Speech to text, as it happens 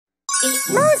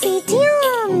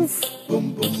Moozytunes.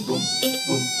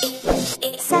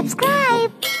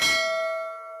 Subscribe.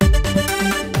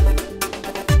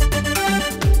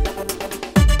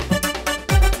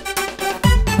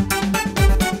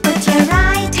 Put your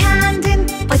right hand in,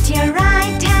 put your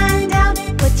right hand out,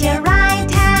 put your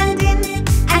right hand in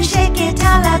and shake it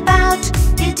all about.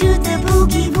 You do the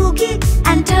boogie woogie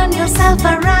and turn yourself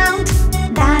around.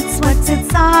 That's what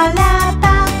it's all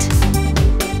about.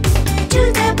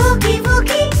 Do the boogie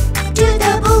woogie, do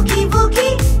the boogie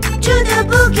woogie, do the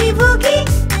boogie woogie.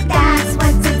 That's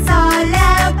what it's all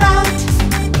about.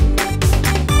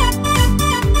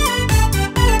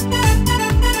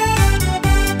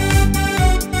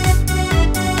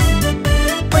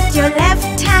 Put your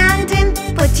left hand in,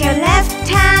 put your left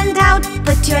hand out,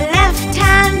 put your left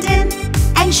hand in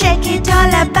and shake it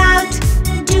all about.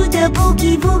 Do the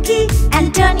boogie woogie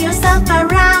and turn yourself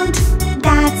around.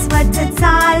 That's what it's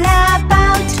all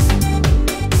about.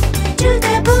 Do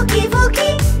the boogie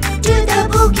woogie, do the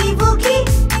boogie woogie,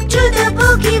 do the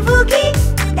boogie woogie.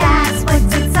 That's what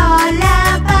it's all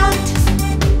about.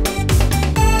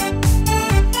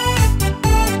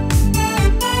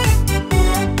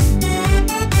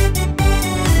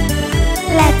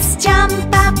 Let's jump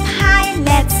up high,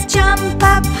 let's jump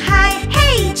up high.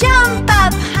 Hey, jump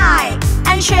up high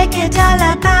and shake it all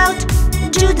about.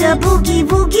 Do the boogie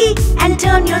woogie and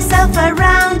turn yourself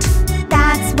around.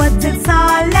 That's what it's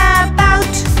all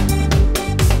about.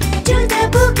 Do the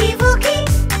boogie woogie,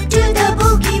 do the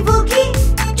boogie woogie,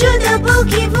 do the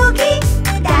boogie woogie.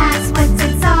 That's what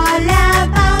it's all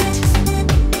about.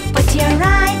 Put your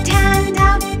right hand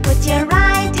out, put your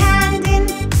right hand in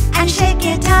and shake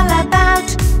it all about.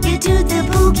 You do the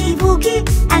boogie woogie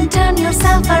and turn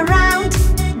yourself around.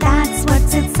 That's what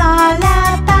it's all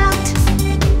about.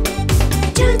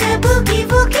 Do the boogie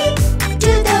woogie,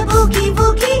 do the boogie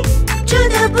woogie, do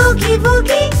the boogie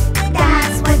woogie.